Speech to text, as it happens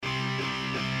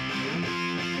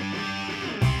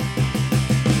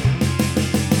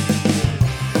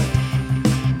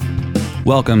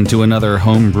Welcome to another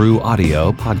Homebrew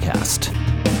Audio podcast.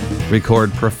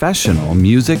 Record professional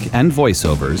music and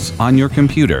voiceovers on your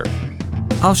computer.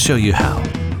 I'll show you how.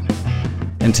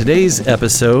 In today's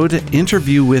episode,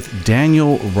 interview with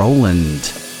Daniel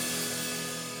Rowland.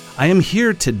 I am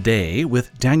here today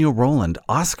with Daniel Rowland,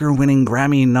 Oscar-winning,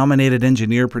 Grammy-nominated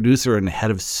engineer, producer, and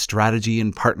head of strategy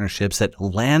and partnerships at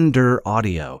Lander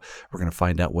Audio. We're going to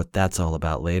find out what that's all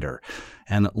about later.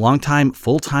 And longtime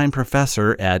full-time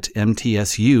professor at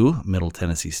MTSU, Middle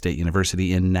Tennessee State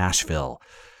University in Nashville.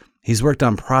 He's worked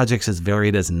on projects as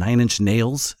varied as Nine Inch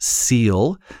Nails,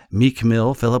 Seal, Meek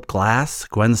Mill, Philip Glass,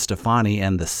 Gwen Stefani,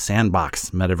 and the Sandbox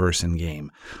metaverse and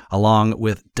game, along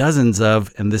with dozens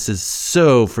of, and this is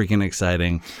so freaking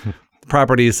exciting,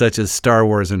 properties such as Star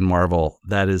Wars and Marvel.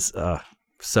 That is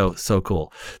so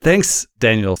cool. Thanks,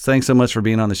 Daniel. Thanks so much for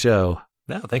being on the show.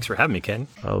 No, thanks for having me, Ken.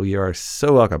 Oh, you are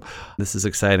so welcome. This is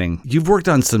exciting. You've worked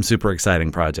on some super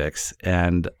exciting projects,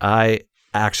 and I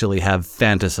actually have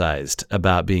fantasized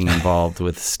about being involved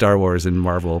with Star Wars and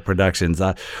Marvel productions.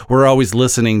 We're always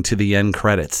listening to the end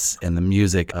credits and the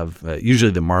music of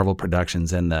usually the Marvel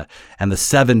productions and the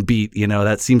 7-beat. You know,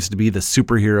 that seems to be the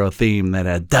superhero theme that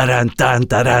had dun dun dun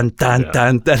dun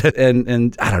dun dun,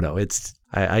 and I don't know.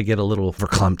 I get a little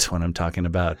verklempt when I'm talking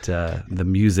about the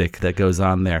music that goes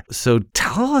on there. So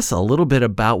tell us a little bit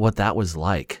about what that was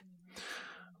like.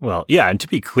 Well, yeah, and to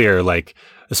be clear, like,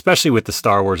 especially with the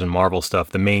Star Wars and Marvel stuff,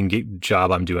 the main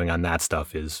job I'm doing on that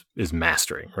stuff is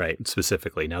mastering, right?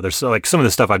 Specifically. Now, there's like some of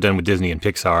the stuff I've done with Disney and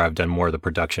Pixar, I've done more of the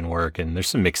production work, and there's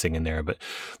some mixing in there, but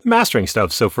the mastering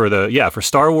stuff. So for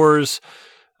Star Wars,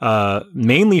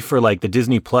 mainly for like the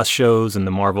Disney Plus shows and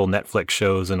the Marvel Netflix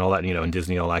shows and all that, and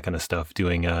Disney, all that kind of stuff,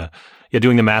 doing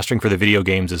the mastering for the video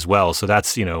games as well. So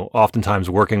that's, oftentimes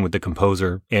working with the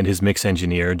composer and his mix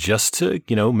engineer just to,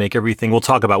 make everything, we'll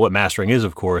talk about what mastering is,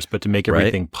 of course, but to make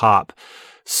everything pop.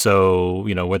 So,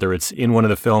 whether it's in one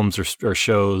of the films or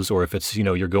shows, or if it's,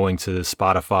 you're going to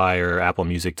Spotify or Apple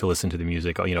Music to listen to the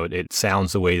music, it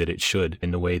sounds the way that it should, in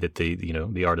the way that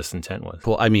the artist's intent was.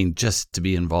 Well, I mean, just to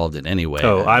be involved in any way.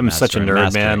 Oh, I'm such a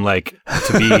nerd, man. Like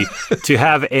to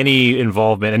have any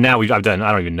involvement. And now we've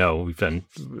done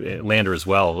Lander as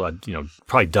well,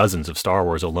 probably dozens of Star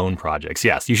Wars alone projects.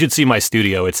 Yes, you should see my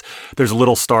studio. There's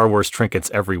little Star Wars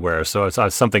trinkets everywhere. So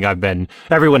it's something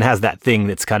everyone has that thing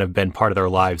that's kind of been part of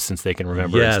their lives since they can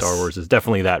remember. Yes. And Star Wars is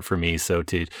definitely that for me. So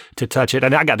to touch it,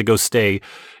 and I got to go stay,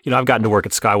 I've gotten to work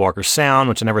at Skywalker Sound,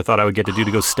 which I never thought I would get to do,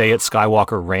 to go stay at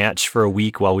Skywalker Ranch for a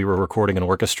week while we were recording an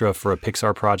orchestra for a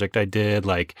Pixar project I did.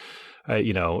 Like,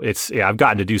 I've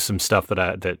gotten to do some stuff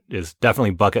that is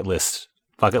definitely bucket list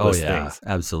things.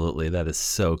 Absolutely. That is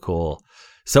so cool.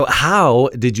 So how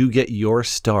did you get your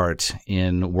start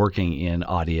in working in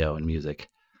audio and music?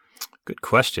 Good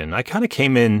question. I kind of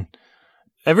came in.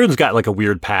 Everyone's got like a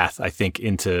weird path, I think,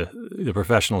 into the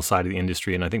professional side of the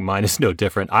industry, and I think mine is no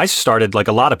different. I started, like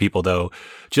a lot of people, though,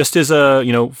 just as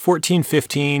a 14,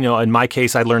 15. In my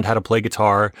case, I learned how to play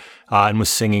guitar and was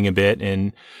singing a bit,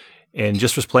 and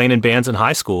just was playing in bands in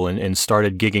high school, and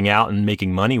started gigging out and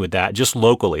making money with that, just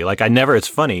locally. Like it's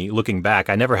funny, looking back,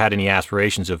 I never had any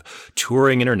aspirations of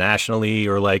touring internationally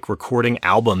or like recording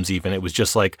albums even. It was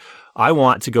just like, I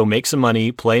want to go make some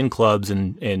money, play in clubs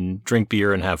and drink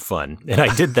beer and have fun. And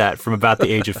I did that from about the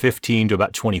age of 15 to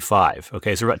about 25.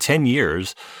 Okay, so about 10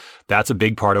 years. That's a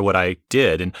big part of what I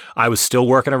did. And I was still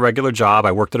working a regular job.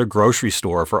 I worked at a grocery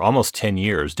store for almost 10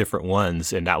 years, different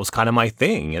ones. And that was kind of my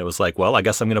thing. And it was like, well, I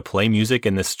guess I'm going to play music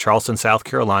in this Charleston, South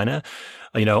Carolina,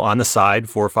 on the side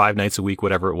 4 or 5 nights a week,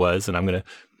 whatever it was. And I'm going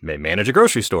to manage a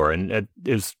grocery store. And it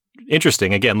was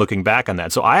interesting, again, looking back on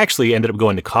that. So I actually ended up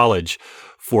going to college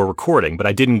for recording, but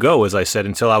I didn't go, as I said,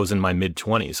 until I was in my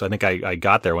mid-20s. So I think I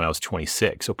got there when I was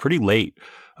 26. So pretty late.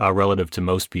 Relative to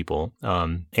most people.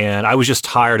 And I was just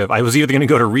tired I was either going to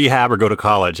go to rehab or go to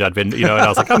college. I'd been, and I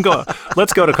was like,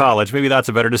 let's go to college. Maybe that's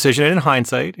a better decision. And in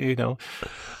hindsight,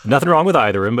 nothing wrong with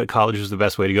either of them, but college was the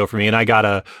best way to go for me. And I got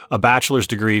a bachelor's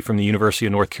degree from the University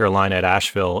of North Carolina at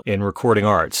Asheville in recording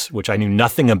arts, which I knew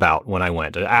nothing about when I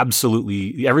went.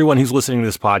 Absolutely. Everyone who's listening to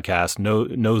this podcast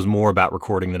knows more about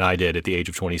recording than I did at the age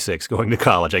of 26 going to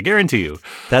college. I guarantee you.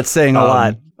 That's saying a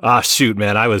lot. Shoot,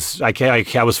 man. I was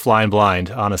flying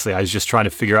blind. Honestly, I was just trying to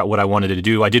figure out what I wanted to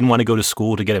do. I didn't want to go to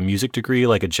school to get a music degree,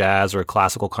 like a jazz or a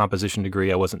classical composition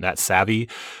degree. I wasn't that savvy,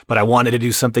 but I wanted to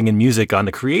do something in music on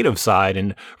the creative side.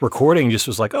 And recording just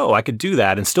was like, oh, I could do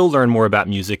that and still learn more about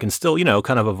music and still,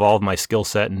 kind of evolve my skill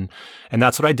set. And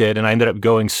that's what I did. And I ended up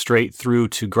going straight through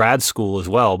to grad school as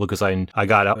well, because I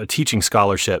got a teaching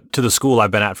scholarship to the school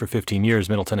I've been at for 15 years,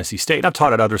 Middle Tennessee State. I've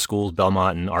taught at other schools,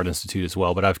 Belmont and Art Institute as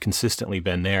well, but I've consistently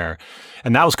been there.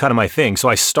 And that was kind of my thing. So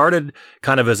I started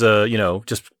kind of as a,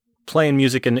 just playing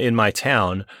music in my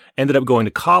town, ended up going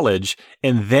to college,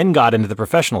 and then got into the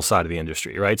professional side of the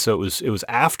industry, right? So it was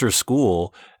after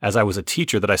school, as I was a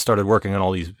teacher, that I started working on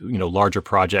all these, larger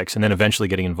projects, and then eventually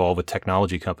getting involved with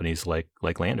technology companies like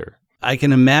Lander. I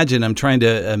can imagine. I'm trying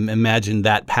to imagine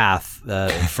that path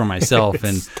for myself,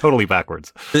 and totally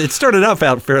backwards. It started out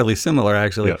fairly similar,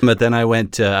 actually. Yeah. But then I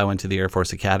went to the Air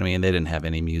Force Academy, and they didn't have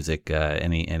any music,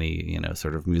 any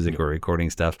sort of music or recording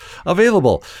stuff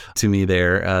available to me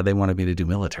there. They wanted me to do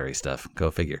military stuff. Go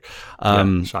figure.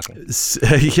 Shocking.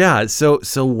 Yeah.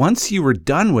 So once you were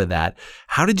done with that,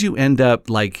 how did you end up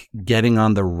getting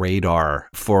on the radar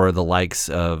for the likes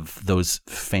of those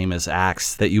famous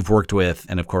acts that you've worked with,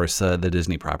 and of course the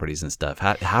Disney properties and stuff?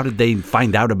 How did they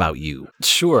find out about you?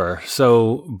 Sure.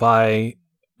 So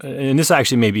and this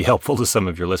actually may be helpful to some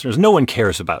of your listeners, no one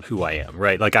cares about who I am,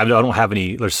 right? I don't have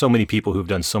there's so many people who've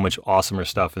done so much awesomer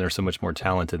stuff, and they're so much more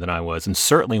talented than I was. And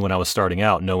certainly when I was starting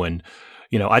out, no one,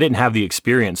 I didn't have the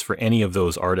experience for any of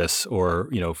those artists or,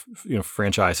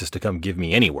 franchises to come give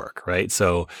me any work, right?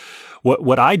 So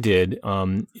what I did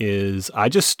is I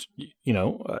just,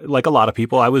 like a lot of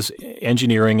people, I was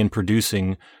engineering and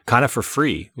producing kind of for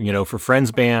free, for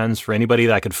friends' bands, for anybody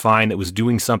that I could find that was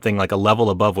doing something like a level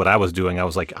above what I was doing. I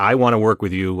was like, I want to work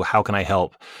with you. How can I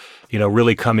help?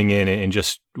 Really coming in and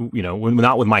just,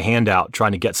 not with my hand out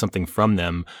trying to get something from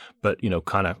them, but,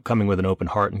 kind of coming with an open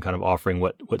heart and kind of offering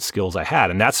what skills I had.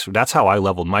 And that's how I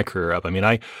leveled my career up. I mean,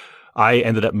 I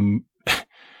ended up,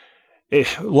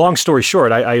 long story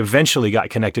short, I eventually got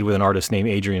connected with an artist named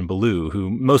Adrian Belew, who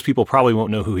most people probably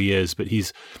won't know who he is, but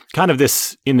he's kind of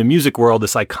this, in the music world,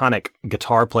 this iconic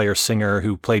guitar player, singer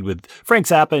who played with Frank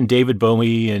Zappa and David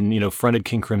Bowie and, fronted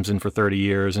King Crimson for 30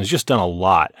 years and has just done a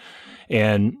lot.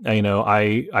 And,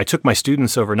 I took my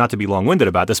students over, not to be long-winded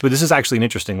about this, but this is actually an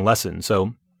interesting lesson.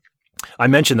 So I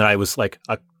mentioned that I was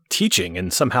teaching,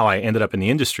 and somehow I ended up in the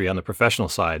industry on the professional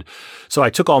side. So I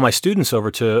took all my students over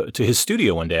to his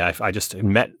studio one day. I just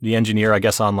met the engineer, I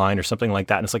guess, online or something like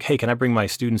that. And it's like, hey, can I bring my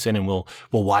students in and we'll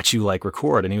watch you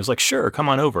record? And he was like, sure, come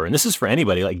on over. And this is for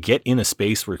anybody, get in a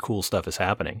space where cool stuff is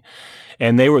happening.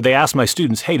 And they asked my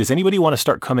students, hey, does anybody want to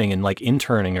start coming and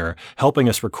interning or helping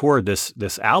us record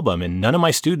this album? And none of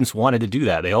my students wanted to do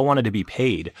that. They all wanted to be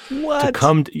paid to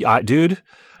come. Dude,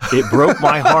 it broke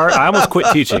my heart. I almost quit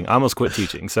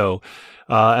teaching. So,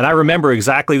 and I remember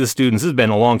exactly the students, this has been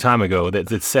a long time ago,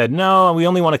 that said, no, we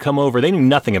only want to come over. They knew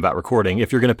nothing about recording.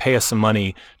 If you're going to pay us some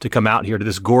money to come out here to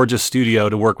this gorgeous studio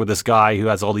to work with this guy who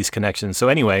has all these connections. So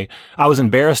anyway, I was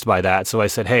embarrassed by that. So I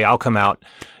said, hey, I'll come out,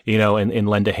 and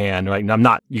lend a hand, right? And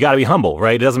you got to be humble,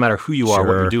 right? It doesn't matter who you are, Sure.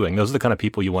 what you're doing. Those are the kind of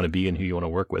people you want to be and who you want to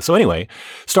work with. So anyway,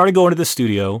 started going to the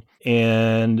studio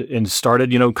and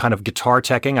started, kind of guitar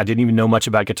teching. I didn't even know much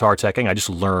about guitar teching. I just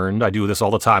learned. I do this all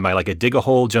the time. I dig a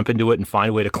hole, jump into it, and find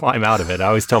a way to climb out of it. I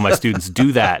always tell my students,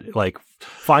 do that.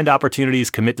 Find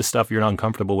opportunities, commit to stuff you're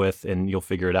uncomfortable with, and you'll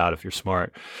figure it out if you're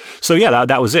smart. So yeah,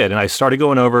 that was it. And I started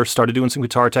going over, started doing some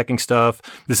guitar teching stuff.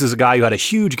 This is a guy who had a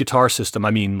huge guitar system. I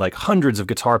mean, hundreds of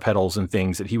guitar pedals and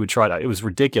things that he would try to, it was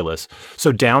ridiculous.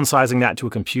 So downsizing that to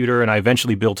a computer, and I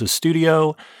eventually built his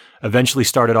studio, eventually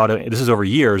started this is over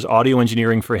years, audio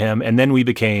engineering for him. And then we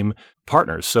became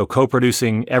partners. So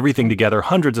co-producing everything together,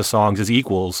 hundreds of songs as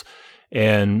equals.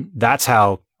 And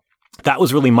that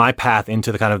was really my path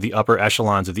into the kind of the upper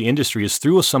echelons of the industry, is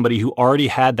through somebody who already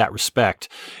had that respect.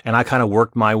 And I kind of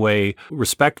worked my way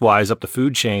respect-wise up the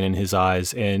food chain in his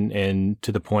eyes, and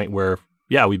to the point where,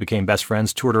 yeah, we became best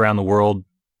friends, toured around the world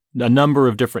a number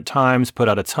of different times, put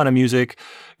out a ton of music,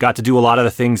 got to do a lot of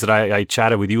the things that I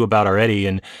chatted with you about already.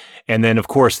 And then, of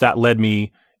course, that led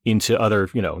me into other,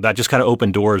 that just kind of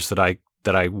opened doors that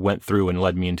I went through and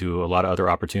led me into a lot of other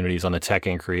opportunities on the tech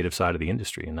and creative side of the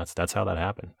industry. And that's how that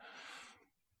happened.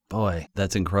 Boy,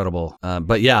 that's incredible.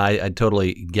 But yeah, I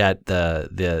totally get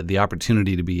the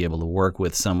opportunity to be able to work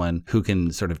with someone who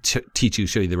can sort of teach you,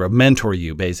 show you the road, mentor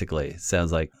you, basically. It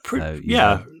sounds like.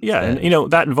 Yeah.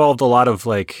 And, that involved a lot of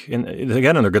and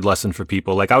again, another good lesson for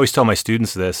people. I always tell my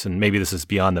students this, and maybe this is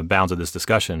beyond the bounds of this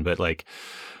discussion, but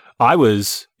I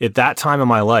was, at that time in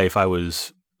my life, I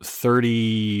was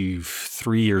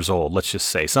 33 years old, let's just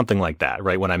say, something like that,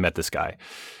 right, when I met this guy.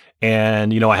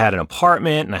 And, I had an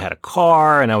apartment and I had a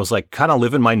car, and I was kind of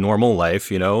living my normal life,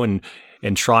 and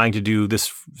trying to do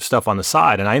this stuff on the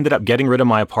side. And I ended up getting rid of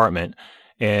my apartment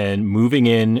and moving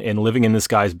in and living in this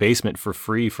guy's basement for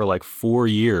free for like 4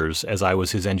 years as I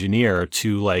was his engineer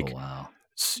to like, Oh, wow.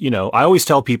 I always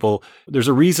tell people there's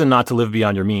a reason not to live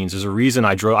beyond your means. There's a reason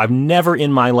I've never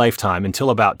in my lifetime until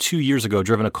about 2 years ago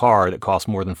driven a car that cost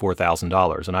more than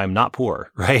 $4,000, and I'm not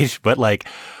poor, right? But like,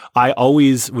 I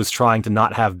always was trying to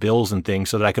not have bills and things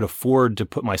so that I could afford to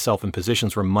put myself in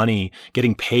positions where money,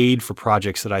 getting paid for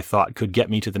projects that I thought could get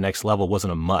me to the next level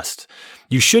wasn't a must.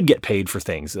 You should get paid for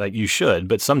things, like you should,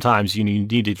 but sometimes you need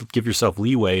to give yourself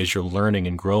leeway as you're learning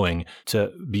and growing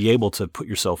to be able to put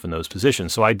yourself in those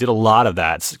positions. So I did a lot of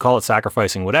that, call it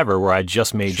sacrificing, whatever, where I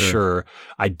just made sure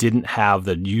I didn't have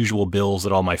the usual bills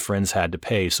that all my friends had to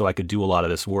pay so I could do a lot of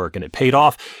this work. And it paid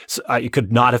off. It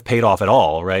could not have paid off at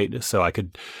all, right? So I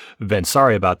could have been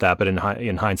sorry about that, but in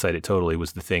hindsight, it totally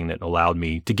was the thing that allowed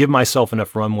me to give myself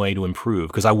enough runway to improve,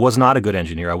 because I was not a good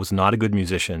engineer. I was not a good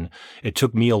musician. It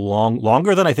took me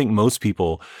longer than I think most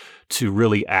people to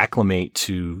really acclimate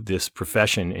to this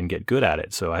profession and get good at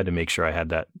it. So I had to make sure I had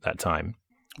that time.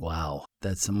 Wow.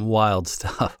 That's some wild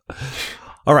stuff.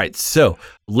 All right. So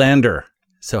LANDR.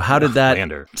 So how did that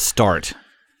LANDR start?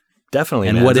 Definitely.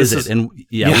 And man. what is it? And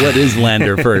what is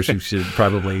LANDR first? You should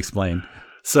probably explain.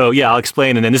 So I'll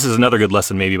explain. And then this is another good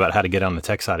lesson maybe about how to get on the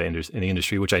tech side in the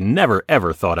industry, which I never,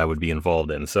 ever thought I would be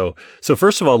involved in. So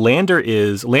first of all,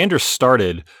 LANDR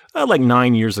started like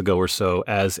 9 years ago or so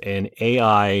as an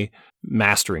AI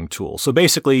mastering tool. So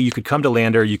basically you could come to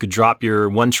LANDR, you could drop your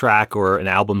one track or an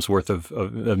album's worth of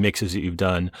mixes that you've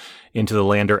done into the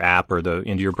LANDR app or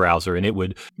into your browser, and it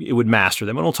would master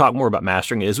them. And we'll talk more about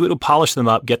mastering. It would polish them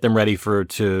up, get them ready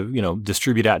to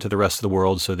distribute out to the rest of the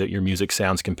world so that your music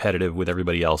sounds competitive with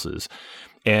everybody else's.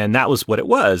 And that was what it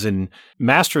was. And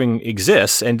mastering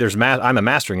exists, and I'm a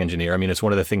mastering engineer. I mean, it's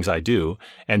one of the things I do.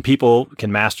 And people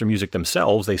can master music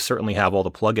themselves. They certainly have all the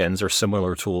plugins or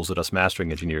similar tools that us mastering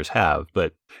engineers have.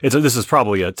 But this is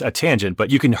probably a tangent,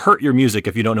 but you can hurt your music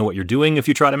if you don't know what you're doing if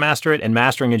you try to master it. And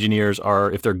mastering engineers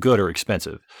if they're good, are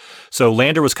expensive. So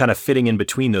LANDR was kind of fitting in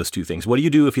between those two things. What do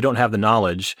you do if you don't have the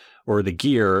knowledge or the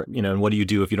gear, and what do you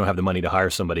do if you don't have the money to hire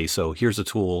somebody? So here's a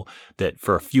tool that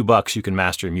for a few bucks you can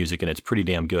master your music, and it's pretty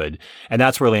damn good. And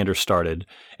that's where LANDR started.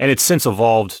 And it's since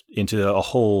evolved into a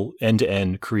whole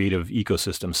end-to-end creative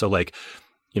ecosystem. So like,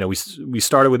 we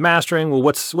started with mastering. Well,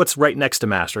 what's right next to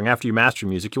mastering? After you master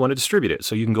music, you want to distribute it.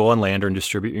 So you can go on LANDR and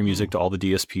distribute your music to all the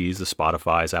DSPs, the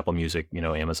Spotify's, Apple Music,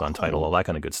 Amazon Tidal, all that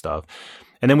kind of good stuff.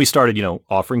 And then we started,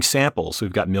 offering samples. So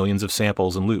we've got millions of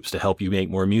samples and loops to help you make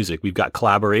more music. We've got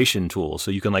collaboration tools.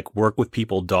 So you can like work with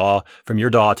people from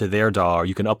your DAW to their DAW, or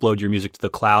you can upload your music to the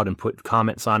cloud and put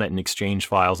comments on it and exchange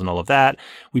files and all of that.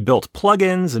 We built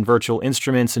plugins and virtual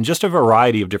instruments and just a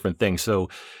variety of different things. So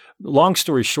long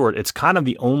story short, it's kind of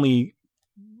the only,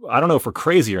 I don't know if we're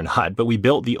crazy or not, but we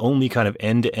built the only kind of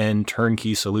end-to-end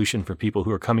turnkey solution for people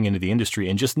who are coming into the industry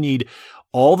and just need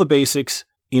all the basics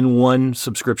in one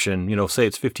subscription, say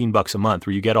it's $15 a month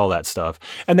where you get all that stuff.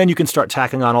 And then you can start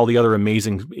tacking on all the other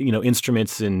amazing,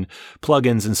 instruments and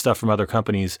plugins and stuff from other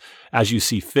companies as you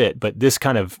see fit. But this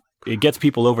it gets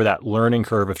people over that learning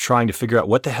curve of trying to figure out,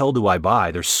 what the hell do I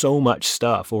buy? There's so much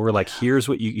stuff. Or we're like, here's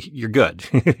what you're good.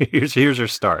 here's your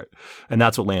start. And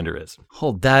that's what LANDR is.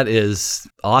 Oh, that is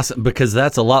awesome, because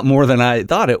that's a lot more than I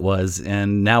thought it was.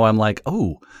 And now I'm like,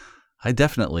 oh, I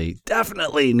definitely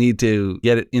need to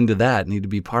get it into that, need to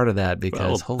be part of that,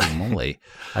 because holy moly,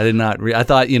 I did not, I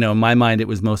thought, in my mind, it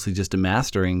was mostly just a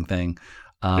mastering thing.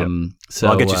 So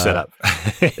I'll get you set up.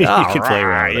 You can play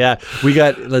around with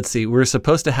it. Let's see, we're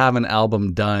supposed to have an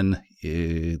album done.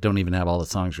 Don't even have all the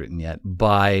songs written yet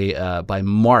by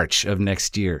March of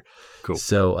next year. Cool.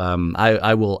 So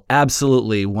I will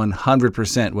absolutely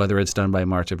 100%, whether it's done by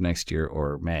March of next year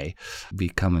or May, be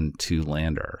coming to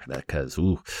LANDR. Because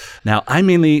now I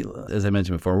mainly, as I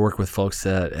mentioned before, work with folks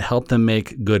that help them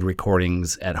make good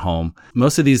recordings at home.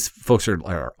 Most of these folks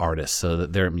are artists, so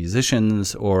that they're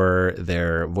musicians or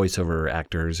they're voiceover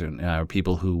actors, and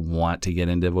people who want to get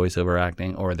into voiceover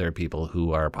acting, or they're people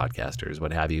who are podcasters,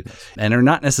 what have you, and are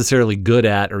not necessarily good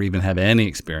at or even have any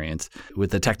experience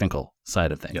with the technical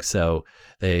side of things. Yep. So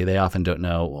they often don't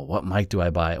know, well, what mic do I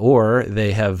buy? Or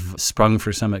they have sprung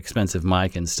for some expensive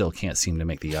mic and still can't seem to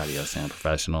make the audio sound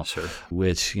professional. Sure.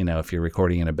 Which, if you're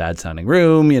recording in a bad sounding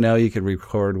room, you could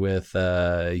record with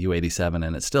U87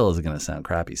 and it still isn't going to sound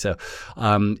crappy. So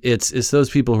it's those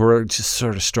people who are just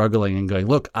sort of struggling and going,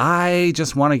 look, I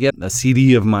just want to get a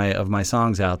CD of my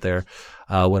songs out there.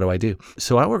 What do I do?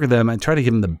 So I work with them. I try to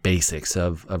give them the basics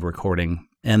of recording.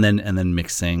 And then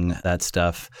mixing that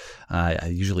stuff. I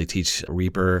usually teach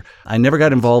Reaper. I never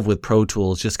got involved with Pro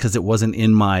Tools just because it wasn't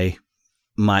in my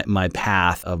my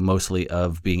path of mostly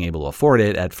of being able to afford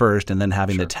it at first, and then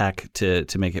having the tech to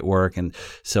make it work. And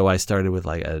so I started with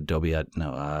like Adobe,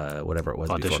 whatever it was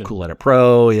Audition. before, Cool Edit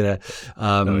Pro,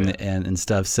 and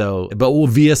stuff. So, but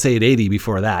VS 880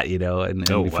 before that, and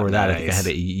before that, I think I had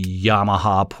a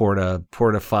Yamaha Porta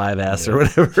 5S or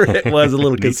whatever it was, a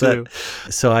little cassette.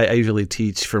 So I usually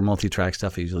teach for multi-track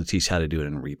stuff. I usually teach how to do it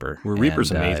in Reaper. Well,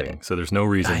 Reaper's amazing. So there's no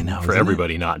reason for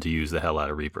everybody not to use the hell out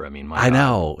of Reaper. I mean, I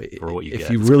know. For what you if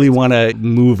get, you really want to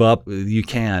move up, you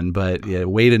can, but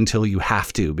wait until you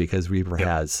have to, because Reaper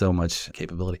has so much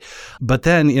capability. But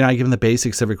then, I give them the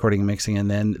basics of recording and mixing, and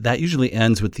then that usually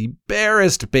ends with the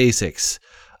barest basics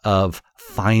of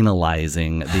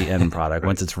finalizing the end product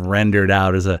once it's rendered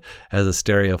out as a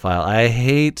stereo file. I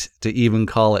hate to even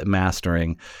call it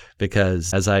mastering,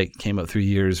 because as I came up through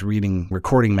years reading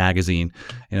Recording Magazine,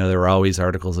 there were always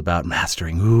articles about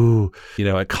mastering. Ooh,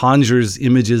 it conjures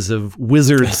images of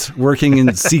wizards working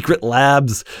in secret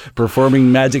labs,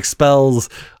 performing magic spells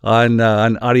on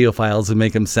audio files and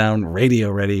make them sound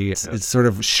radio ready. It's sort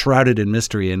of shrouded in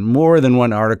mystery, and more than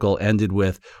one article ended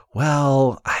with,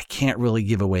 well, I can't really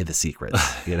give away the secrets,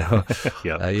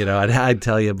 I'd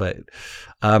tell you, but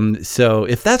so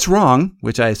if that's wrong,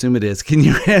 which I assume it is, can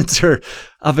you answer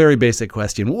a very basic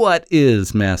question? What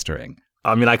is mastering?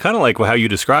 I mean, I kind of like how you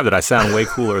described it. I sound way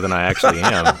cooler than I actually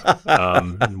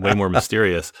am, way more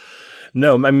mysterious.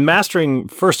 No, mastering,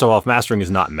 first of all, mastering is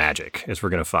not magic, as we're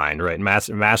going to find, right?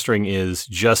 Mastering is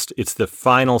it's the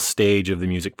final stage of the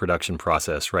music production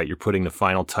process, right? You're putting the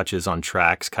final touches on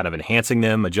tracks, kind of enhancing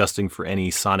them, adjusting for any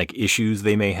sonic issues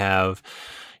they may have.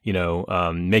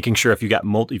 Making sure if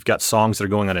you've got songs that are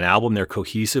going on an album, they're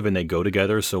cohesive and they go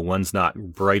together. So one's not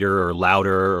brighter or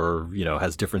louder or,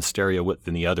 has different stereo width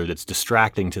than the other that's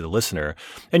distracting to the listener.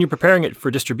 And you're preparing it for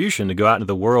distribution to go out into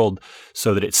the world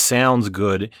so that it sounds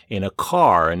good in a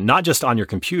car, and not just on your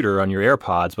computer, on your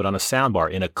AirPods, but on a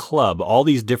soundbar, in a club, all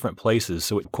these different places.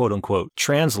 So it quote unquote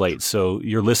translates so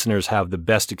your listeners have the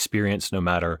best experience no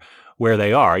matter where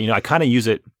they are. I kind of use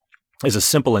it as a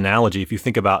simple analogy. If you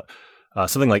think about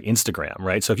something like Instagram,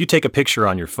 right? So if you take a picture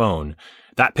on your phone,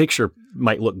 that picture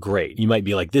might look great. You might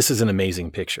be like, this is an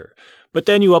amazing picture. But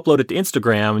then you upload it to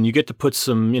Instagram and you get to put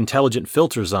some intelligent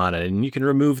filters on it, and you can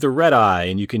remove the red eye,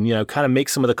 and you can, kind of make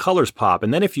some of the colors pop.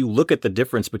 And then if you look at the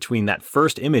difference between that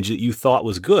first image that you thought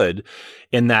was good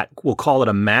and that, we'll call it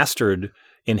a mastered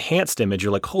enhanced image,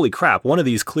 you're like, holy crap, one of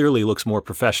these clearly looks more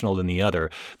professional than the other.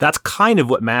 That's kind of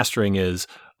what mastering is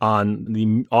on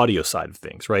the audio side of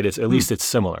things, right? At least it's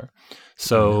similar.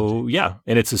 So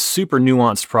and it's a super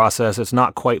nuanced process. It's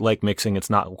not quite like mixing. It's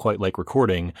not quite like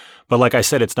recording. But like I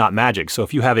said, it's not magic. So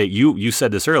if you have you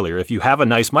said this earlier, if you have a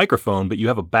nice microphone, but you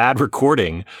have a bad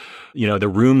recording, the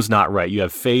room's not right, you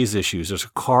have phase issues, there's a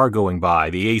car going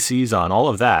by, the AC's on, all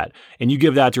of that, and you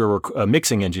give that to a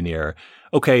mixing engineer,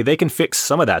 okay, they can fix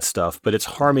some of that stuff, but it's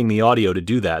harming the audio to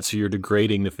do that. So you're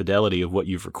degrading the fidelity of what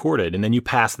you've recorded. And then you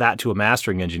pass that to a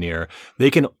mastering engineer.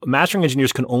 Mastering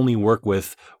engineers can only work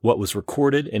with what was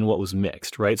recorded and what was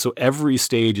mixed, right? So every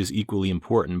stage is equally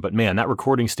important. But man, that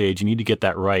recording stage, you need to get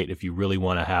that right if you really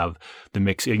want to have the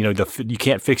mix. You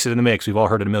can't fix it in the mix. We've all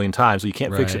heard it a million times, but you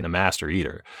can't fix it in a master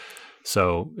either.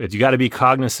 So you got to be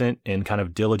cognizant and kind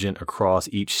of diligent across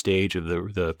each stage of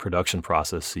the production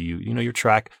process. So your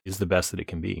track is the best that it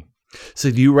can be.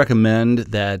 So do you recommend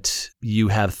that you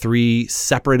have 3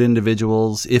 separate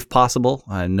individuals, if possible?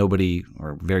 Nobody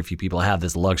or very few people have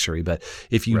this luxury, but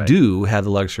if you do have the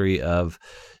luxury of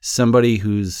somebody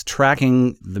who's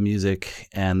tracking the music,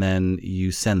 and then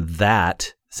you send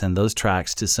those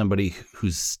tracks to somebody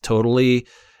who's totally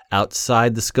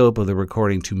outside the scope of the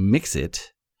recording to mix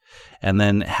it, and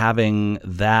then having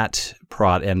that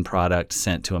end product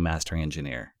sent to a mastering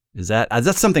engineer.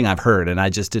 That's something I've heard, and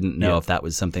I just didn't know if that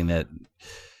was something that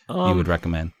you would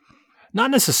recommend.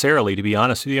 Not necessarily, to be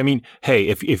honest with you. I mean, hey,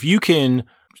 if you can,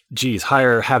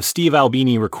 have Steve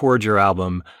Albini record your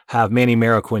album, have Manny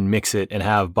Marroquin mix it, and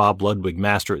have Bob Ludwig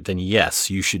master it, then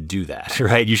yes, you should do that,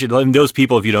 right? You should. Those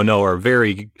people, if you don't know, are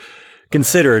very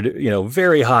considered,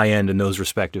 very high end in those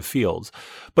respective fields.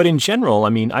 But in general, I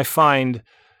mean, I find,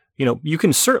 you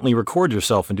can certainly record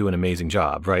yourself and do an amazing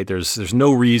job, right? There's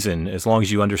no reason, as long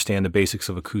as you understand the basics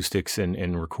of acoustics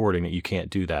and recording, that you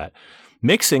can't do that.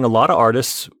 Mixing, a lot of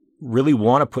artists really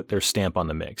want to put their stamp on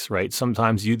the mix, right?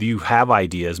 Sometimes you have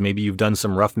ideas. Maybe you've done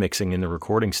some rough mixing in the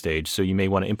recording stage, so you may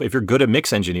want to, if you're good at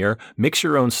mix engineer, mix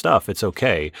your own stuff. It's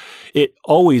okay. It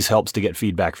always helps to get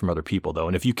feedback from other people, though.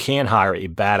 And if you can hire a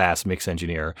badass mix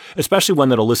engineer, especially one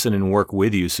that'll listen and work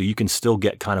with you, so you can still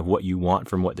get kind of what you want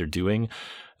from what they're doing,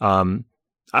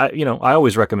 I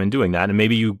always recommend doing that. And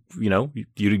maybe you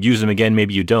use them again,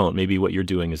 maybe you don't. Maybe what you're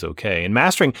doing is okay. And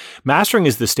mastering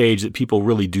is the stage that people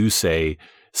really do say,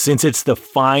 since it's the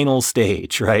final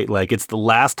stage, right? Like it's the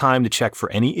last time to check for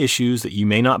any issues that you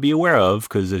may not be aware of,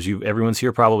 because everyone's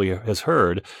here probably has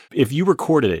heard, if you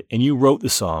recorded it and you wrote the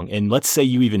song, and let's say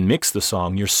you even mixed the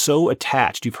song, you're so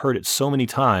attached, you've heard it so many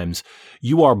times,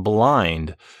 you are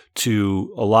blind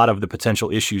to a lot of the potential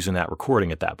issues in that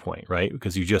recording at that point, right?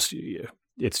 Because you're just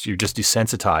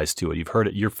desensitized to it. You've heard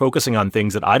it. You're focusing on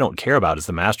things that I don't care about as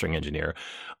the mastering engineer.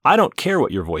 I don't care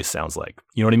what your voice sounds like.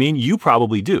 You know what I mean? You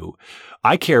probably do.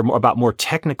 I care more about more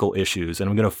technical issues, and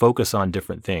I'm going to focus on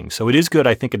different things. So it is good,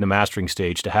 I think, in the mastering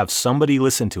stage to have somebody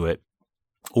listen to it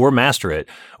or master it,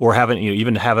 or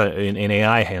even have an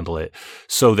AI handle it,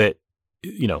 so that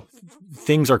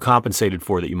things are compensated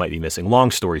for that you might be missing.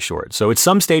 Long story short. So at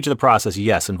some stage of the process,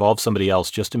 yes, involve somebody else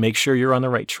just to make sure you're on the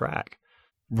right track.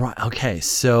 Right. Okay.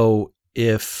 So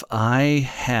if I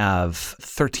have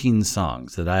 13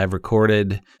 songs that I have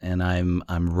recorded and I'm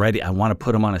ready, I want to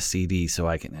put them on a CD so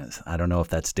I don't know if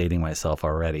that's dating myself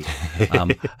already.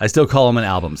 I still call them an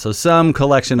album. So some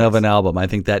collection of an album. I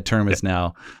think that term is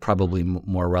now probably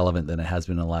more relevant than it has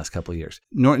been in the last couple of years.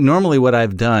 Normally what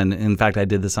I've done, in fact, I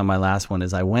did this on my last one,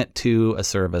 is I went to a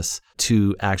service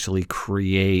to actually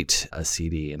create a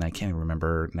CD. And I can't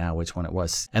remember now which one it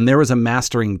was. And there was a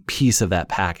mastering piece of that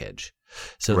package.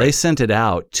 So They sent it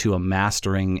out to a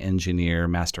mastering engineer,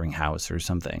 mastering house or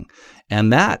something.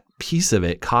 And that piece of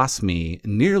it cost me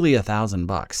nearly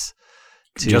 $1,000.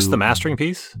 Just the mastering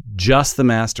piece? Just the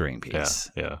mastering piece.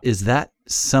 Yeah. Is that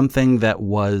something that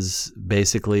was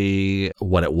basically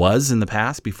what it was in the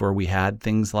past before we had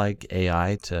things like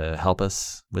AI to help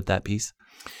us with that piece?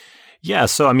 Yeah,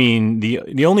 so I mean,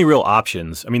 the only real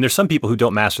options, I mean, there's some people who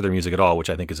don't master their music at all,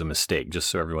 which I think is a mistake, just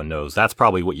so everyone knows. That's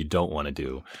probably what you don't want to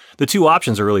do. The two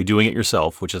options are really doing it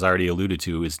yourself, which, as I already alluded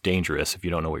to, is dangerous if you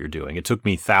don't know what you're doing. It took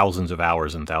me thousands of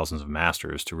hours and thousands of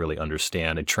masters to really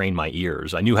understand and train my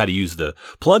ears. I knew how to use the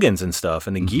plugins and stuff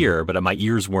and the gear, but my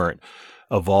ears weren't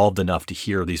evolved enough to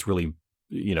hear these really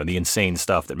the insane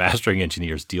stuff that mastering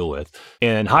engineers deal with.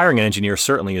 And hiring an engineer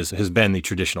certainly has been the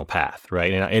traditional path,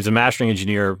 right? And as a mastering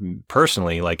engineer,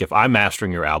 personally, like if I'm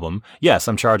mastering your album, yes,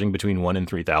 I'm charging between $1,000 and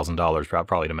 $3,000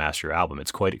 probably to master your album. It's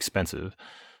quite expensive.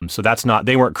 So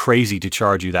they weren't crazy to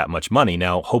charge you that much money.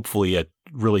 Now, hopefully a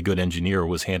really good engineer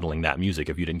was handling that music.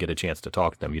 If you didn't get a chance to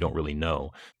talk to them, you don't really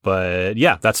know. But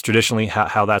yeah, that's traditionally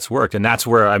how that's worked. And that's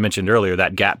where I mentioned earlier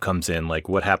that gap comes in. Like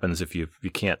what happens if you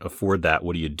can't afford that?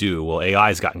 What do you do? Well, AI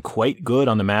has gotten quite good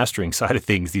on the mastering side of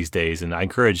things these days. And I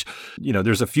encourage,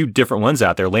 there's a few different ones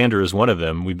out there. LANDR is one of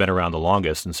them. We've been around the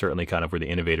longest and certainly kind of we're the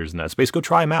innovators in that space. Go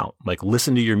try them out. Like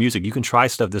listen to your music. You can try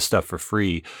this stuff for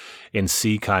free and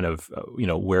see kind of,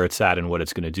 where it's at and what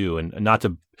it's going to do. And not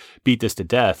to beat this to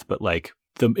death, but like,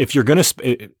 if you're going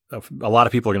to, a lot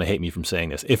of people are going to hate me from saying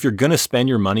this. If you're going to spend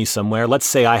your money somewhere, let's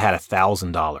say I had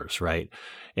 $1,000, right?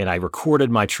 And I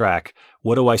recorded my track.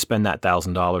 What do I spend that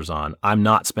 $1,000 on? I'm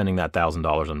not spending that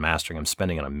 $1,000 on mastering. I'm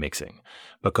spending it on mixing.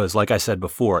 Because like I said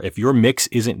before, if your mix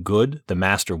isn't good, the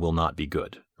master will not be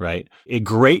good, right? A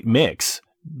great mix,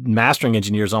 mastering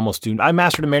engineers almost do. I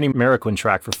mastered a Manny Marroquin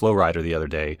track for Flow Rider the other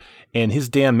day, and his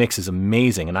damn mix is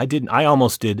amazing. And I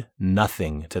almost did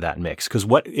nothing to that mix because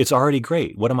it's already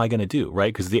great. What am I going to do,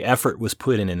 right? Because the effort was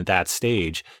put in at that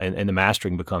stage, and the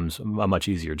mastering becomes a much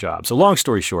easier job. So long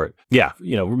story short, yeah,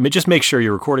 just make sure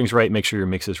your recording's right, make sure your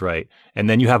mix is right, and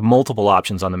then you have multiple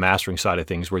options on the mastering side of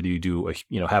things, whether you do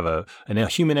have a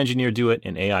human engineer do it,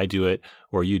 an AI do it,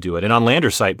 or you do it. And on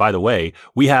LANDR's site, by the way,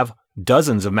 we have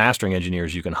dozens of mastering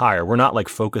engineers you can hire. We're not like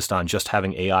focused on just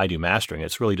having AI do mastering.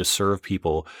 It's really to serve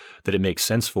people that it makes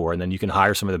sense for. And then you can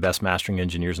hire some of the best mastering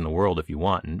engineers in the world if you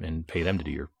want and pay them to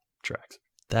do your tracks.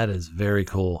 That is very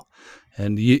cool.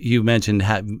 And you mentioned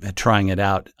trying it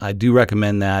out. I do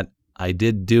recommend that. I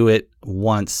did do it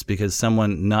once because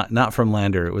someone not from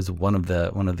LANDR, it was one of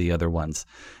the other ones,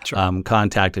 sure.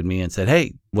 Contacted me and said,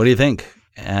 "Hey, what do you think?"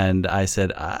 And I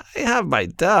said, I have my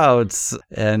doubts.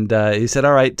 And he said,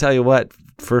 all right, tell you what,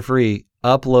 for free,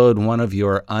 upload one of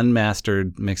your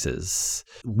unmastered mixes,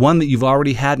 one that you've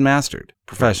already had mastered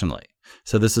professionally.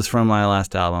 So this is from my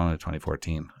last album in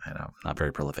 2014. I know, not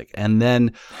very prolific. And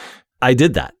then I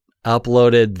did that,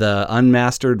 uploaded the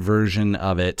unmastered version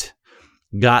of it,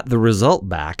 got the result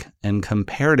back and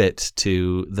compared it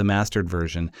to the mastered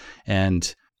version.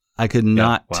 And I could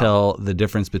not tell the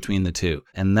difference between the two.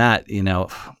 And that,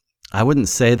 I wouldn't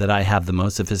say that I have the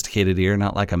most sophisticated ear,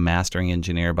 not like a mastering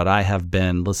engineer, but I have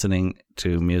been listening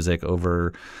to music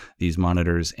over these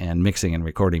monitors and mixing and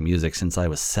recording music since I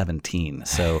was 17.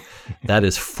 So that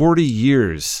is 40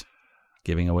 years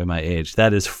giving away my age.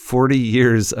 That is 40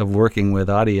 years of working with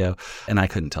audio, and I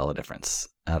couldn't tell a difference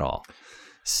at all.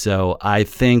 So I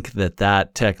think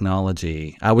that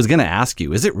technology, I was going to ask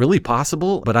you, is it really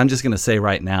possible? But I'm just going to say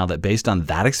right now that based on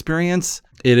that experience,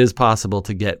 it is possible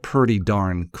to get pretty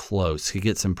darn close. You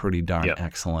get some pretty darn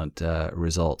excellent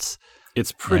results.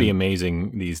 It's pretty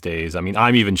amazing these days. I mean,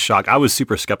 I'm even shocked. I was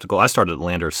super skeptical. I started at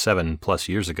Lander 7+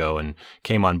 years ago and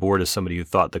came on board as somebody who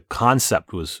thought the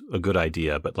concept was a good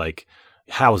idea, but like,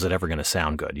 how is it ever going to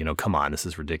sound good? Come on, this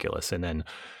is ridiculous. And then,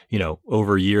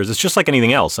 over years, it's just like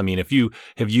anything else. I mean, if you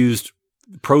have used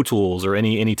Pro Tools or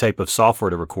any type of software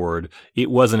to record, it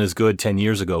wasn't as good 10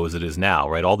 years ago as it is now,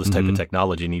 right? All this type of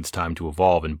technology needs time to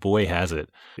evolve, and boy, has it.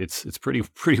 It's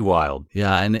pretty wild.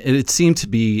 Yeah, and it seemed to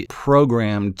be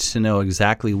programmed to know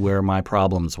exactly where my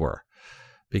problems were.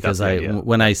 Because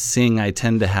when I sing, I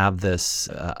tend to have this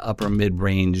upper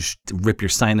mid-range, rip your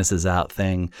sinuses out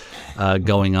thing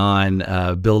going on,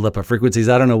 build up of frequencies.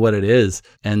 I don't know what it is.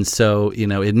 And so,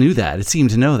 it knew that. It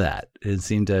seemed to know that. It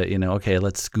seemed to, okay,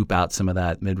 let's scoop out some of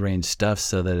that mid-range stuff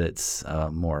so that it's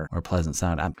more pleasant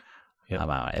sound.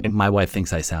 My wife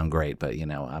thinks I sound great, but,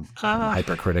 I'm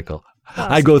hypercritical.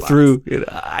 I go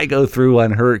through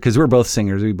on her, because we're both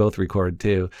singers. We both record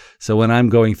too. So when I'm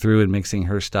going through and mixing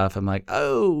her stuff, I'm like,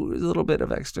 oh, there's a little bit of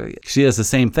extra. She has the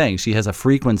same thing. She has a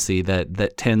frequency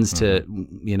that tends to,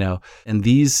 and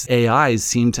these AIs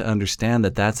seem to understand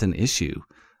that that's an issue.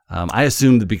 I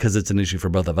assume that because it's an issue for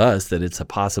both of us, that it's a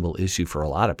possible issue for a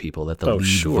lot of people, that the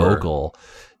lead vocal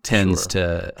tends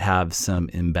to have some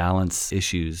imbalance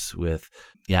issues with.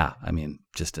 Yeah, I mean,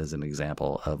 just as an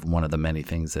example of one of the many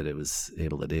things that it was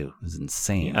able to do. It was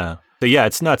insane. Yeah. But yeah,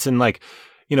 it's nuts. And like,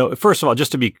 first of all,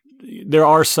 there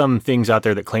are some things out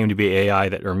there that claim to be AI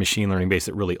that are machine learning based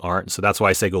that really aren't. So that's why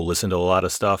I say go listen to a lot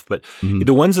of stuff. But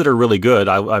the ones that are really good,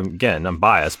 I'm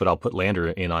biased, but I'll put Lander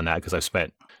in on that because I've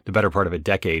spent the better part of a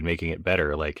decade making it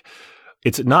better. Like,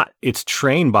 it's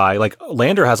trained by, like,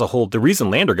 Lander has the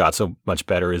reason Lander got so much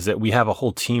better is that we have a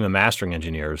whole team of mastering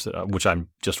engineers, which I'm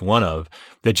just one of,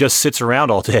 that just sits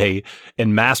around all day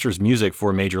and masters music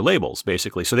for major labels,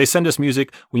 basically. So they send us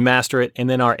music, we master it, and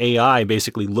then our AI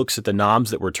basically looks at the knobs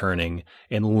that we're turning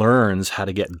and learns how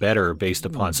to get better based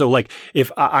upon. So like,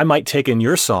 if I might take in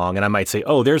your song and I might say,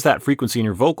 oh, there's that frequency in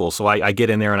your vocal. So I get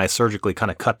in there and I surgically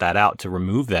kind of cut that out to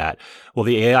remove that. Well,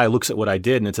 the AI looks at what I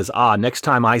did and it says, next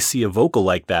time I see a vocal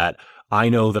like that, I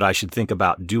know that I should think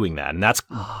about doing that. And that's,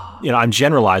 I'm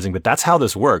generalizing, but that's how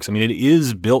this works. I mean, it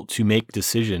is built to make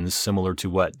decisions similar to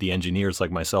what the engineers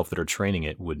like myself that are training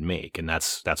it would make. And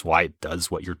that's why it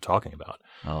does what you're talking about.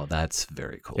 Oh, that's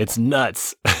very cool. It's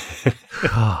nuts.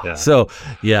 Yeah. So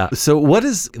what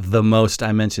is the most,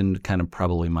 I mentioned kind of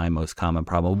probably my most common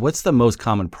problem. What's the most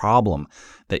common problem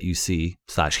that you see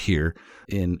 / hear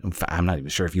in fact, I'm not even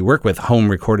sure if you work with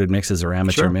home recorded mixes or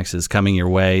amateur mixes coming your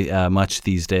way much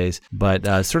these days, but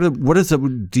sort of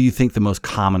do you think the most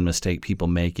common mistake people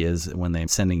make is when they're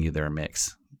sending you their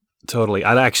mix? Totally.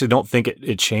 I actually don't think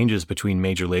it changes between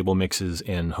major label mixes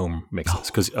and home mixes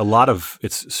because a lot of,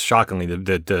 it's shockingly,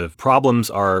 the problems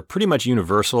are pretty much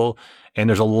universal. And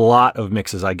there's a lot of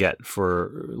mixes I get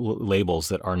for labels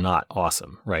that are not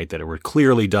awesome, right? That were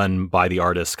clearly done by the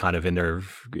artist kind of in their,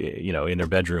 in their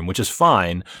bedroom, which is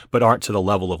fine, but aren't to the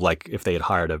level of like if they had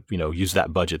hired use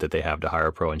that budget that they have to hire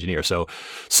a pro engineer. So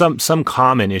some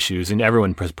common issues, and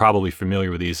everyone is probably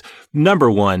familiar with these. Number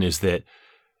one is that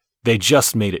they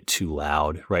just made it too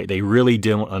loud, right? They really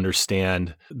don't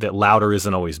understand that louder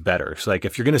isn't always better. So like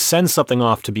if you're going to send something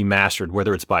off to be mastered,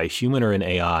 whether it's by a human or an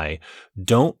AI,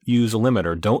 don't use a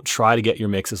limiter. Don't try to get your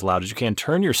mix as loud as you can.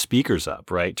 Turn your speakers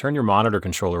up, right? Turn your monitor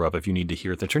controller up if you need to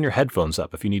hear it. Turn your headphones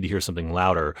up if you need to hear something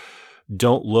louder.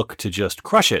 Don't look to just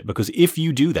crush it, because if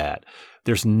you do that,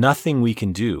 there's nothing we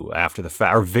can do after the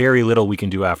fact, or very little we can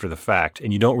do after the fact.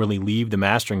 And you don't really leave the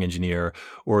mastering engineer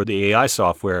or the AI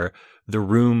software the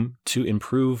room to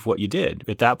improve what you did.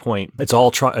 At that point, it's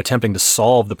all attempting to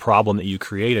solve the problem that you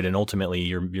created, and ultimately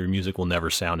your music will never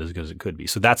sound as good as it could be.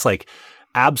 So that's like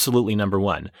absolutely number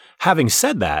one. Having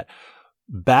said that,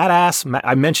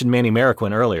 I mentioned Manny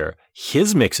Marroquin earlier.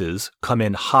 His mixes come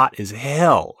in hot as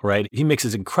hell, right? He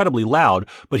mixes incredibly loud,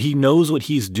 but he knows what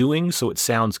he's doing, so it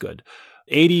sounds good.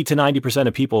 80 to 90%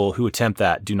 of people who attempt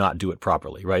that do not do it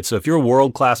properly, right? So if you're a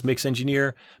world-class mix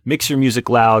engineer, mix your music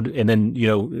loud, and then, you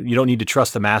don't need to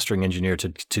trust the mastering engineer to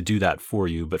do that for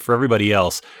you. But for everybody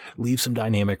else, leave some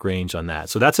dynamic range on that.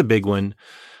 So that's a big one.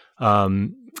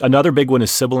 Another big one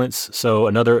is sibilance. So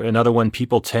another one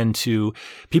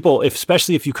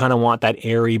especially if you kind of want that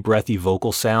airy, breathy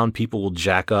vocal sound, people will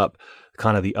jack up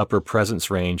kind of the upper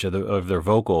presence range of their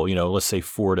vocal, let's say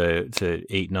 4 to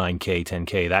 8, 9K,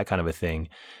 10K, that kind of a thing.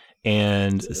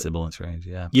 And it's the sibilance range,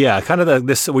 yeah. Yeah, kind of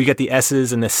this where you get the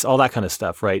S's and this all that kind of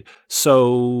stuff, right?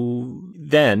 So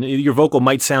then your vocal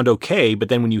might sound okay, but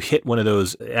then when you hit one of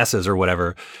those S's or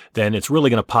whatever, then it's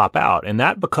really going to pop out, and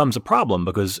that becomes a problem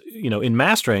because in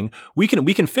mastering we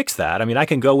can fix that. I mean, I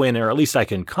can go in, or at least I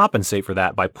can compensate for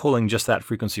that by pulling just that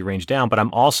frequency range down, but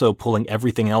I'm also pulling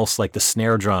everything else like the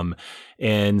snare drum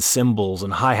and cymbals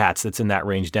and hi-hats that's in that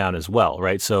range down as well,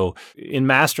 right? So in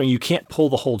mastering, you can't pull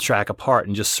the whole track apart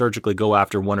and just surgically go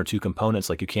after one or two components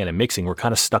like you can in mixing. We're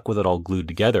kind of stuck with it all glued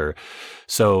together.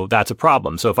 So that's a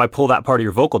problem. So if I pull that part of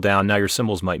your vocal down, now your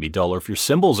cymbals might be duller. If your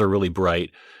cymbals are really bright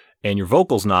and your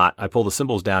vocal's not, I pull the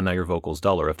cymbals down, now your vocal's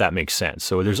duller, if that makes sense.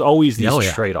 So there's always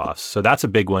these trade-offs. So that's a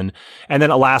big one. And then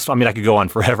I could go on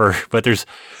forever, but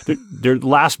the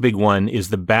last big one is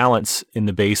the balance in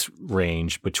the bass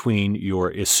range between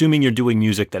assuming you're doing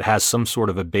music that has some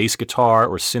sort of a bass guitar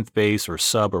or synth bass or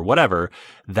sub or whatever,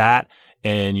 that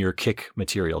and your kick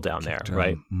material down there,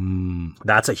 right?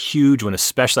 That's a huge one,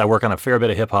 especially I work on a fair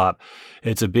bit of hip hop.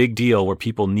 It's a big deal where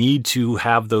people need to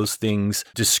have those things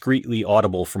discreetly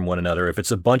audible from one another. If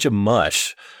it's a bunch of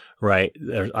mush, right?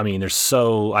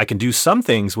 I can do some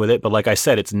things with it, but like I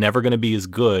said, it's never going to be as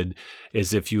good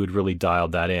as if you had really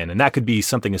dialed that in. And that could be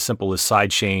something as simple as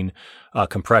sidechain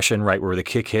compression, right? Where the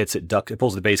kick hits, it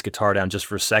pulls the bass guitar down just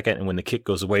for a second, and when the kick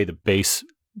goes away, the bass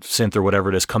synth or whatever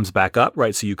it is comes back up,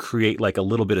 right? So you create like a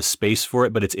little bit of space for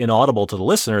it, but it's inaudible to the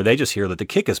listener. They just hear that the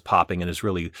kick is popping and is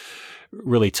really,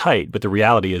 really tight. But the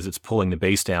reality is it's pulling the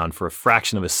bass down for a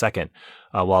fraction of a second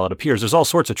while it appears. There's all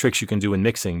sorts of tricks you can do in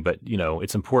mixing, but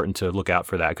it's important to look out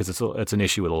for that because it's an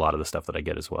issue with a lot of the stuff that I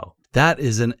get as well. That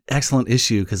is an excellent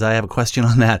issue because I have a question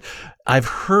on that. I've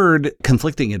heard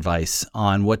conflicting advice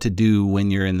on what to do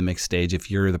when you're in the mix stage if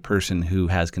you're the person who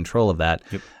has control of that.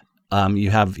 Yep. You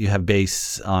have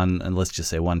bass on, and let's just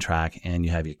say one track, and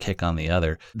you have your kick on the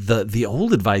other. The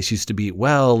old advice used to be,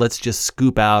 well, let's just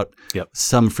scoop out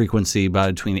some frequency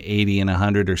between 80 and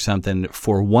 100 or something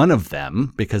for one of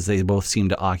them because they both seem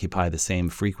to occupy the same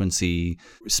frequency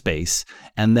space,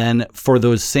 and then for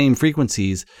those same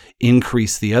frequencies,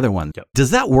 increase the other one. Yep.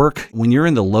 Does that work when you're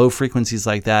in the low frequencies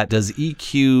like that? Does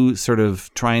EQ sort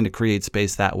of trying to create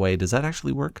space that way, does that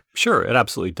actually work? Sure, it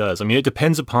absolutely does. I mean, it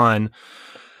depends upon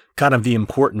kind of the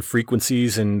important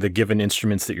frequencies and the given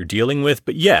instruments that you're dealing with.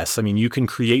 But yes, I mean, you can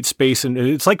create space, and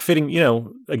it's like fitting,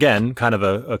 again, kind of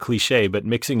a cliche, but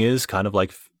mixing is kind of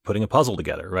like putting a puzzle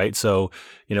together, right? So,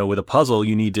 with a puzzle,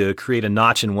 you need to create a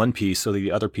notch in one piece so that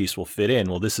the other piece will fit in.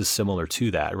 Well, this is similar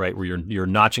to that, right? Where you're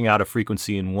notching out a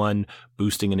frequency in one,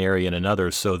 boosting an area in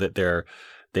another so that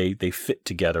they fit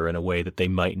together in a way that they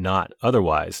might not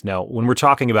otherwise. Now, when we're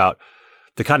talking about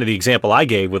the example I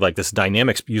gave with like this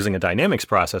using a dynamics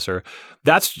processor,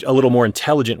 that's a little more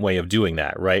intelligent way of doing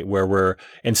that, right? Where we're,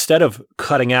 instead of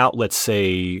cutting out, let's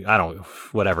say,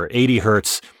 80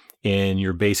 hertz in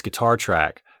your bass guitar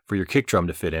track for your kick drum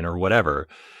to fit in or whatever,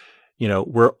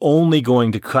 we're only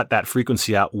going to cut that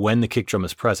frequency out when the kick drum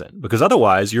is present, because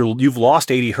otherwise you've lost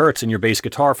 80 hertz in your bass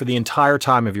guitar for the entire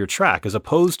time of your track, as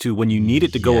opposed to when you need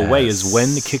it to go away is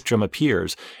when the kick drum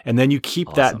appears. And then you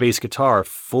keep that bass guitar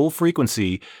full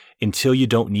frequency until you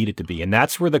don't need it to be. And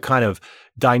that's where the kind of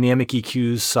dynamic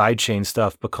EQs, sidechain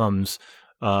stuff becomes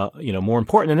more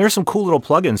important. And there's some cool little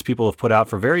plugins people have put out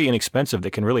for very inexpensive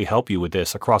that can really help you with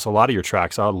this across a lot of your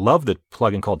tracks. I love the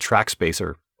plugin called Track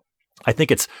Spacer. I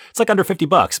think it's like under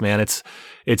 $50, man.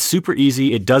 It's super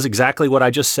easy. It does exactly what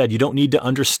I just said. You don't need to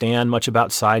understand much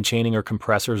about side chaining or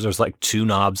compressors. There's like 2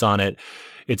 knobs on it.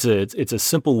 It's a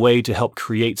simple way to help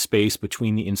create space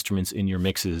between the instruments in your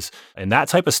mixes and that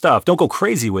type of stuff. Don't go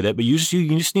crazy with it, but you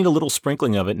just need a little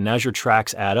sprinkling of it. And as your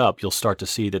tracks add up, you'll start to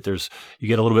see that you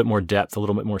get a little bit more depth, a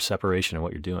little bit more separation in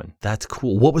what you're doing. That's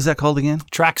cool. What was that called again?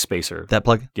 Track Spacer. That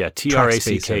plug? Yeah,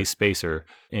 TRACK Spacer.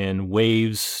 And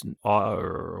Wave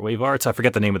Arts. I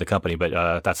forget the name of the company, but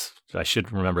I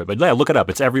should remember it. But yeah, look it up.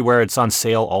 It's everywhere. It's on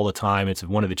sale all the time. It's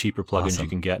one of the cheaper plugins you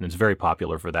can get, and it's very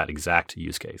popular for that exact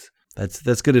use case.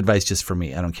 That's good advice just for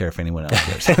me. I don't care if anyone else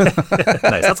cares.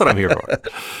 Nice. That's what I'm here for.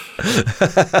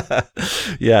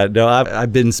 Yeah, no,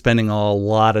 I've been spending a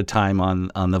lot of time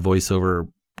on the voiceover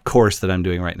course that I'm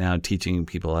doing right now, teaching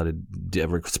people how to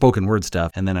do spoken word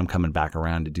stuff, and then I'm coming back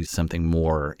around to do something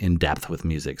more in depth with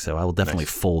music. So I will definitely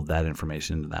fold that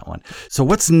information into that one. So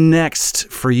what's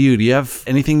next for you? Do you have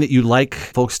anything that you'd like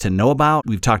folks to know about?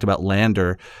 We've talked about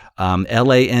Landr,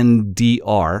 LANDR,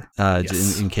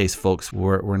 in case folks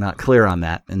were not clear on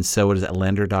that. And so what is that,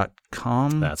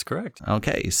 Landr.com? That's correct.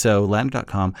 Okay, so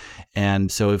Landr.com.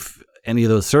 And so if any of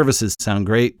those services sound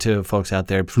great to folks out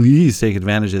there, please take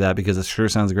advantage of that because it sure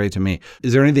sounds great to me.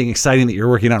 Is there anything exciting that you're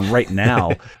working on right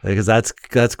now? Because that's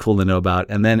cool to know about.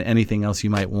 And then anything else you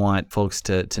might want folks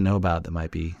to know about that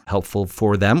might be helpful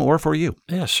for them or for you?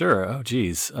 Yeah, sure. Oh,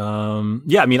 geez.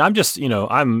 Yeah, I mean, I'm just,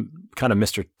 I'm kind of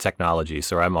Mr. Technology.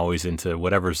 So I'm always into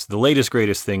whatever's the latest,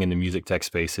 greatest thing in the music tech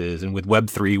space is. And with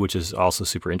Web3, which is also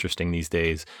super interesting these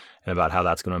days, and about how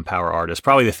that's going to empower artists.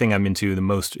 Probably the thing I'm into the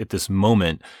most at this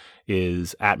moment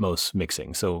is Atmos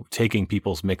mixing. So taking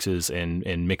people's mixes and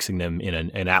mixing them in an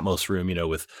Atmos room,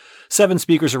 with 7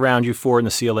 speakers around you, 4 in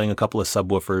the ceiling, a couple of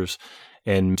subwoofers,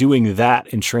 and doing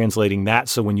that and translating that.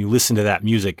 So when you listen to that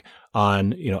music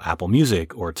on, Apple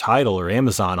Music or Tidal or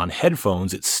Amazon on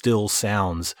headphones, it still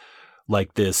sounds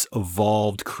like this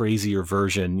evolved, crazier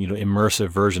version, immersive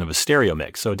version of a stereo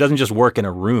mix. So it doesn't just work in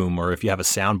a room or if you have a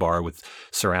sound bar with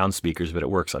surround speakers, but it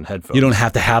works on headphones. You don't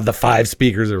have to have the 5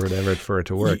 speakers or whatever for it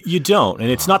to work. You don't. And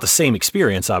it's not the same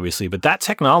experience, obviously, but that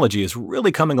technology is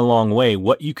really coming a long way.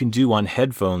 What you can do on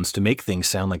headphones to make things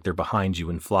sound like they're behind you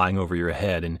and flying over your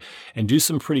head and do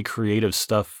some pretty creative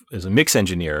stuff as a mix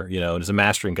engineer, and as a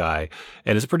mastering guy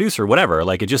and as a producer, whatever.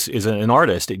 Like it just is an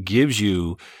artist. It gives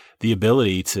you the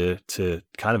ability to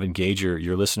kind of engage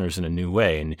your listeners in a new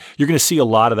way. And you're going to see a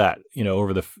lot of that,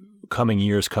 over the coming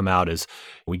years come out as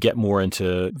we get more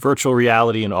into virtual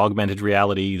reality and augmented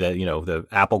reality, that, the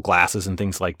Apple glasses and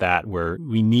things like that, where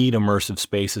we need immersive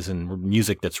spaces and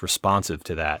music that's responsive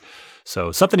to that.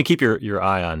 So something to keep your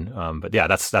eye on. But yeah,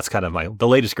 that's kind of the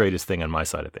latest, greatest thing on my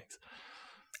side of things.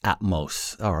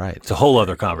 Atmos. All right. It's a whole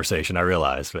other conversation, I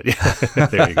realize, but yeah,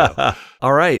 there you go.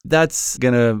 All right. That's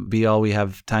going to be all we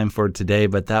have time for today,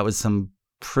 but that was some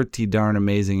pretty darn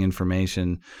amazing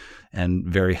information and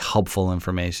very helpful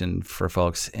information for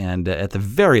folks. And at the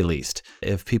very least,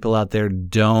 if people out there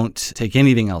don't take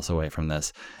anything else away from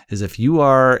this, is if you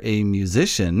are a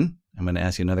musician, I'm going to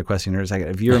ask you another question here in a second.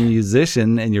 If you're a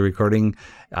musician and you're recording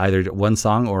either one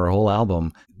song or a whole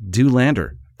album, do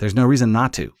LANDR. There's no reason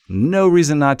not to. No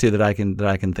reason not to that I can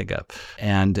think of.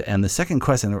 And the second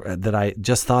question that I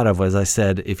just thought of was, I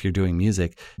said, if you're doing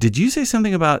music, did you say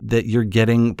something about that you're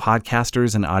getting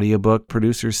podcasters and audiobook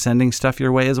producers sending stuff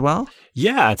your way as well?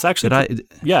 Yeah, it's actually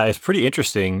it's pretty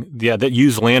interesting. Yeah, that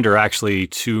use LANDR actually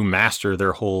to master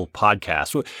their whole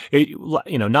podcast.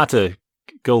 Not to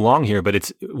go long here, but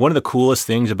it's one of the coolest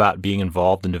things about being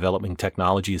involved in developing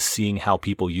technology is seeing how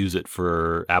people use it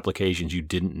for applications you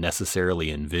didn't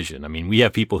necessarily envision. I mean, we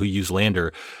have people who use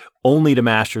LANDR only to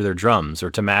master their drums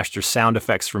or to master sound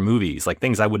effects for movies, like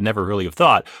things I would never really have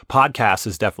thought. Podcasts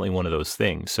is definitely one of those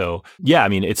things. So yeah, I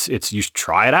mean, it's you should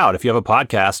try it out. If you have a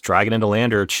podcast, drag it into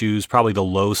LANDR, choose probably the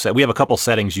low set. We have a couple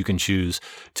settings you can choose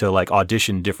to like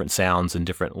audition different sounds and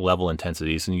different level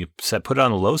intensities, and you put it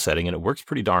on a low setting and it works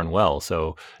pretty darn well.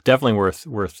 So definitely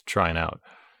worth trying out.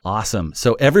 Awesome.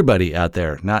 So everybody out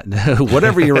there, not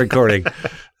whatever you're recording,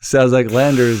 sounds like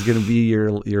LANDR is going to be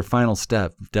your final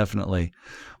step. Definitely.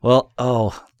 Well,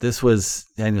 this was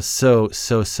so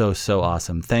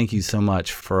awesome. Thank you so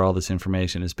much for all this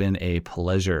information. It's been a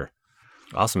pleasure.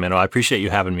 Awesome, man. Well, I appreciate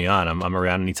you having me on. I'm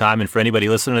around anytime. And for anybody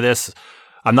listening to this,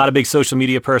 I'm not a big social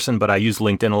media person, but I use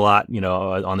LinkedIn a lot,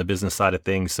 on the business side of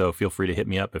things. So feel free to hit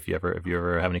me up if you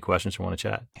ever have any questions or want to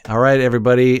chat. All right,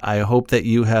 everybody. I hope that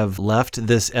you have left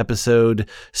this episode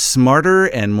smarter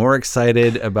and more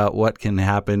excited about what can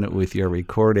happen with your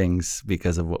recordings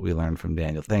because of what we learned from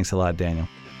Daniel. Thanks a lot, Daniel.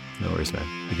 No worries, man.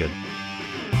 Be good.